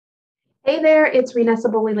Hey there, it's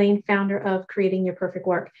Renessa Bully Lane, founder of Creating Your Perfect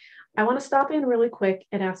Work. I want to stop in really quick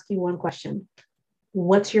and ask you one question.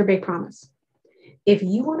 What's your big promise? If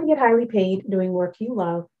you want to get highly paid doing work you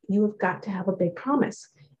love, you have got to have a big promise.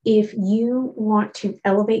 If you want to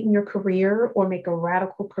elevate in your career or make a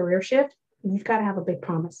radical career shift, you've got to have a big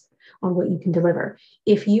promise on what you can deliver.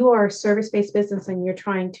 If you are a service based business and you're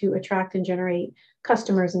trying to attract and generate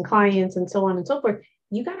customers and clients and so on and so forth,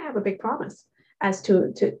 you got to have a big promise as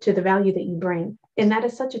to the value that you bring. And that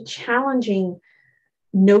is such a challenging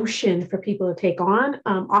notion for people to take on.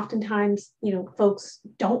 Oftentimes, folks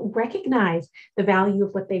don't recognize the value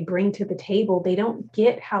of what they bring to the table. They don't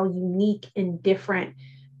get how unique and different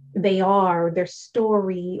they are, their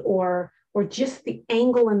story, or just the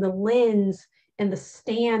angle and the lens and the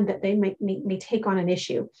stand that they may take on an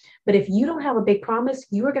issue. But if you don't have a big promise,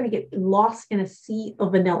 you are going to get lost in a sea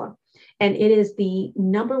of vanilla. And it is the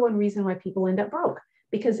number one reason why people end up broke.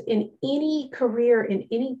 Because in any career, in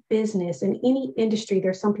any business, in any industry,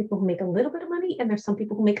 there's some people who make a little bit of money and there's some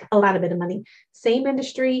people who make a lot of bit of money. Same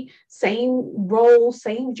industry, same role,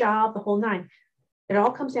 same job, the whole nine. It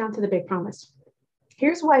all comes down to the big promise.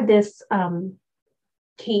 Here's why this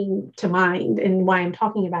came to mind and why I'm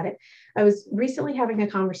talking about it. I was recently having a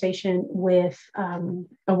conversation with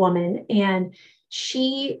a woman, and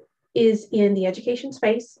she is in the education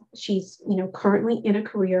space. She's, currently in a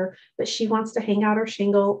career, but she wants to hang out her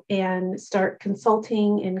shingle and start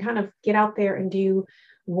consulting and kind of get out there and do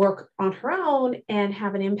work on her own and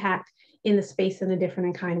have an impact in the space in a different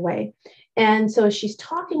and kind way. And so she's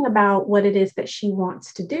talking about what it is that she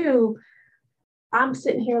wants to do. I'm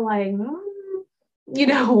sitting here like,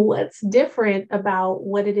 what's different about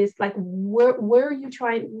what it is like? Where are you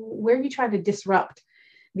trying to disrupt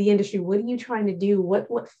the industry? What are you trying to do?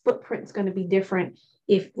 What footprint's going to be different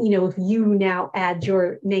if you now add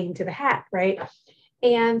your name to the hat, right?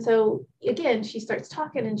 And so again, she starts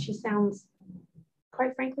talking and she sounds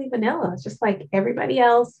quite frankly vanilla. It's just like everybody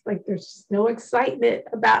else. Like there's just no excitement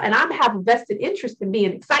about, and I have a vested interest in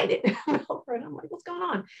being excited. And I'm like, what's going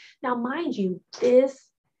on? Now, mind you, this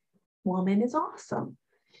woman is awesome.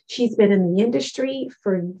 She's been in the industry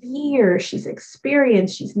for years. She's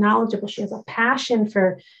experienced, she's knowledgeable, she has a passion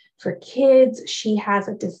for kids. She has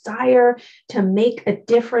a desire to make a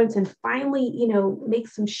difference and finally, make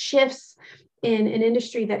some shifts in an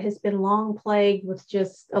industry that has been long plagued with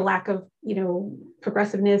just a lack of,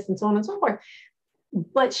 progressiveness and so on and so forth.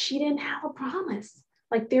 But she didn't have a promise.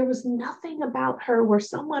 Like there was nothing about her where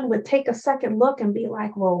someone would take a second look and be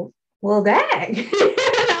like, well, dang,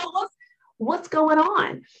 what's going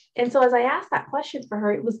on? And so as I asked that question for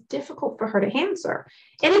her, it was difficult for her to answer.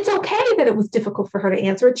 And it's okay that it was difficult for her to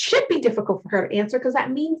answer. It should be difficult for her to answer because that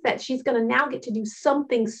means that she's going to now get to do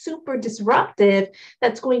something super disruptive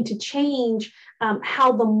that's going to change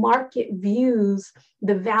how the market views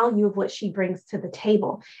the value of what she brings to the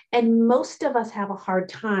table. And most of us have a hard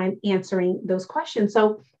time answering those questions.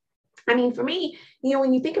 So I mean, for me,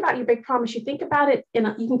 when you think about your big promise, you think about it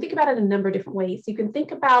you can think about it in a number of different ways. You can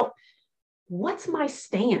think about what's my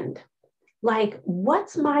stand? Like,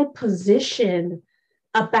 what's my position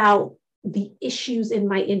about the issues in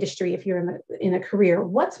my industry if you're in a career?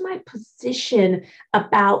 What's my position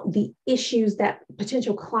about the issues that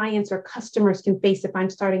potential clients or customers can face if I'm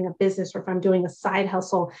starting a business or if I'm doing a side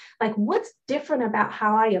hustle? Like, what's different about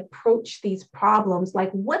how I approach these problems?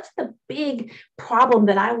 Like, what's the big problem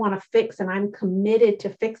that I want to fix and I'm committed to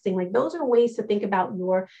fixing? Like, those are ways to think about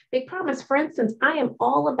your big promise. For instance, I am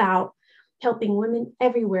all about helping women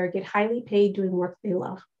everywhere get highly paid doing work they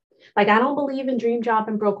love. Like, I don't believe in dream job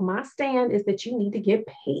and broke. My stand is that you need to get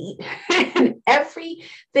paid. And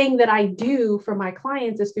everything that I do for my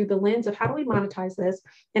clients is through the lens of how do we monetize this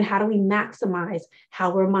and how do we maximize how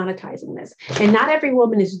we're monetizing this. And not every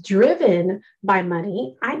woman is driven by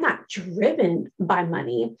money. I'm not driven by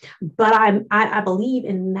money, but I believe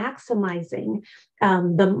in maximizing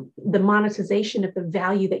the monetization of the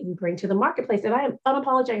value that you bring to the marketplace. And I am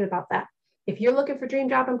unapologetic about that. If you're looking for dream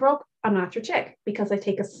job and broke, I'm not your chick because I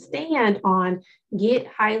take a stand on get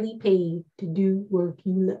highly paid to do work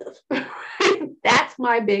you love. That's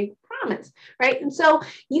my big promise, right? And so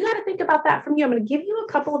you got to think about that from you. I'm going to give you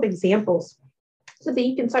a couple of examples so that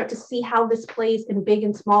you can start to see how this plays in big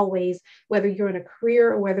and small ways, whether you're in a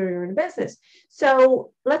career or whether you're in a business.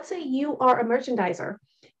 So let's say you are a merchandiser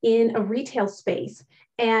in a retail space,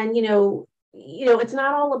 and it's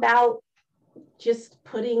not all about just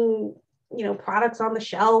putting products on the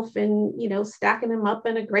shelf and, stacking them up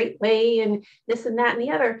in a great way and this and that and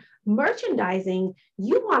the other. Merchandising,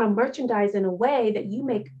 you want to merchandise in a way that you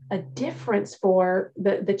make a difference for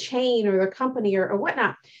the chain or the company or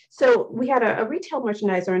whatnot. So we had a retail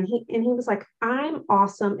merchandiser and he was like, I'm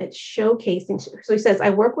awesome at showcasing. So he says,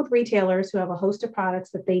 I work with retailers who have a host of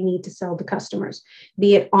products that they need to sell to customers,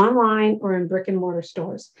 be it online or in brick and mortar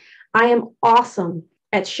stores. I am awesome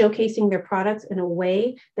at showcasing their products in a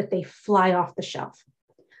way that they fly off the shelf.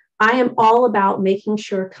 I am all about making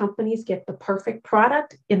sure companies get the perfect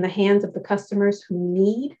product in the hands of the customers who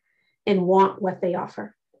need and want what they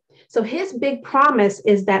offer. So his big promise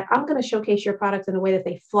is that I'm going to showcase your products in a way that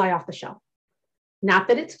they fly off the shelf. Not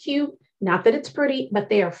that it's cute, not that it's pretty, but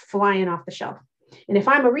they are flying off the shelf. And if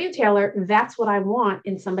I'm a retailer, that's what I want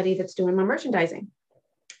in somebody that's doing my merchandising.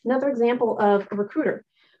 Another example of a recruiter.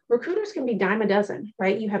 Recruiters can be dime a dozen,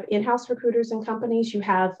 right? You have in-house recruiters in companies, you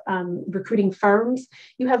have recruiting firms,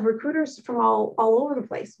 you have recruiters from all over the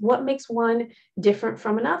place. What makes one different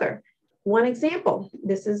from another? One example,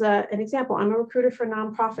 this is an example. I'm a recruiter for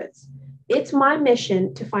nonprofits. It's my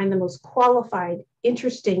mission to find the most qualified,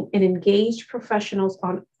 interesting, and engaged professionals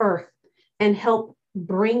on earth and help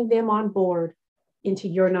bring them on board into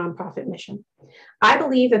your nonprofit mission. I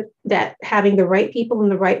believe that having the right people in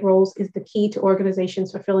the right roles is the key to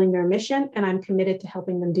organizations fulfilling their mission, and I'm committed to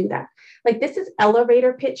helping them do that. Like, this is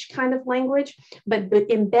elevator pitch kind of language, but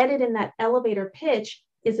embedded in that elevator pitch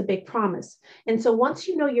is a big promise. And so once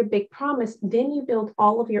you know your big promise, then you build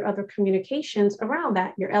all of your other communications around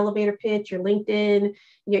that, your elevator pitch, your LinkedIn,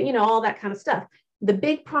 all that kind of stuff. The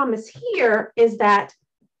big promise here is that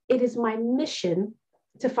it is my mission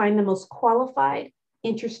to find the most qualified,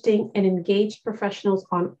 interesting, and engaged professionals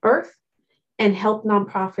on earth and help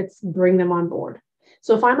nonprofits bring them on board.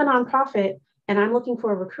 So if I'm a nonprofit and I'm looking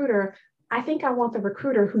for a recruiter, I think I want the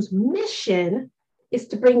recruiter whose mission is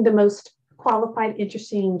to bring the most qualified,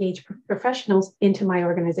 interesting, engaged professionals into my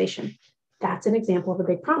organization. That's an example of a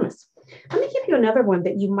big promise. Let me give you another one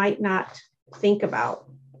that you might not think about.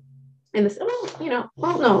 And this, let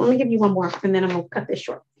me give you one more and then I'm going to cut this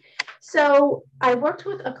short. So I worked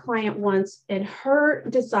with a client once, and her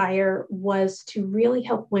desire was to really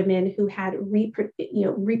help women who had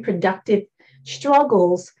reproductive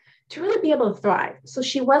struggles to really be able to thrive. So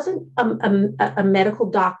she wasn't a medical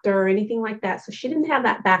doctor or anything like that. So she didn't have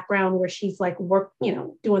that background where she's like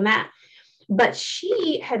doing that. But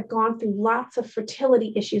she had gone through lots of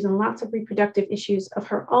fertility issues and lots of reproductive issues of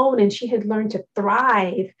her own. And she had learned to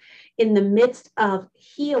thrive in the midst of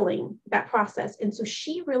healing that process. And so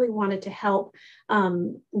she really wanted to help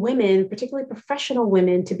women, particularly professional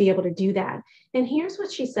women, to be able to do that. And here's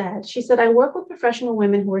what she said. She said, I work with professional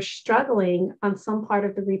women who are struggling on some part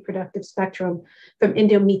of the reproductive spectrum, from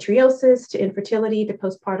endometriosis to infertility to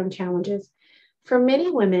postpartum challenges. For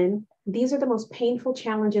many women, these are the most painful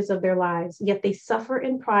challenges of their lives, yet they suffer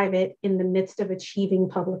in private in the midst of achieving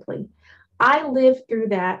publicly. I lived through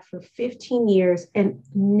that for 15 years, and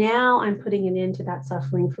now I'm putting an end to that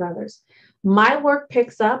suffering for others. My work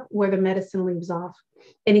picks up where the medicine leaves off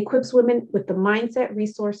and equips women with the mindset,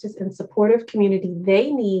 resources, and supportive community they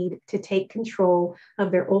need to take control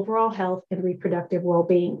of their overall health and reproductive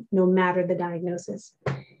well-being, no matter the diagnosis.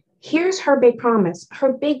 Here's her big promise.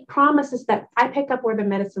 Her big promise is that I pick up where the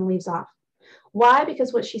medicine leaves off. Why?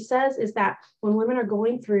 Because what she says is that when women are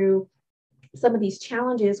going through some of these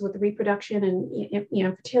challenges with reproduction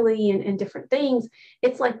and fertility and different things,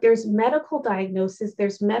 it's like there's medical diagnosis,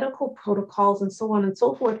 there's medical protocols and so on and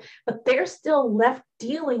so forth, but they're still left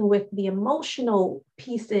dealing with the emotional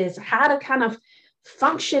pieces, how to kind of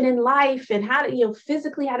function in life and how to,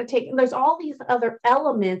 physically how to take, there's all these other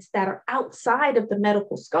elements that are outside of the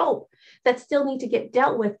medical scope that still need to get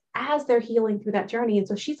dealt with as they're healing through that journey. And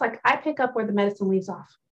so she's like, I pick up where the medicine leaves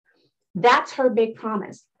off. That's her big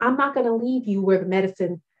promise. I'm not going to leave you where the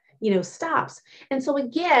medicine, stops. And so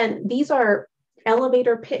again, these are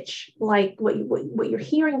elevator pitch, like what you're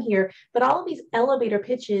hearing here, but all of these elevator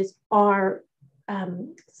pitches are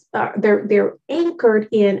they're anchored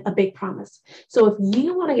in a big promise. So if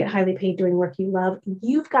you want to get highly paid doing work you love,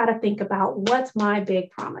 you've got to think about, what's my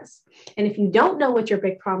big promise? And if you don't know what your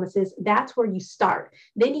big promise is, that's where you start.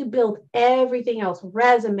 Then you build everything else,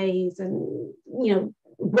 resumes and,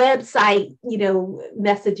 website,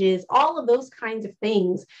 messages, all of those kinds of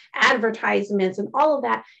things, advertisements, and all of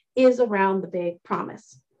that is around the big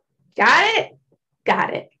promise. Got it?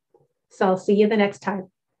 Got it. So I'll see you the next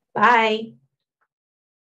time. Bye.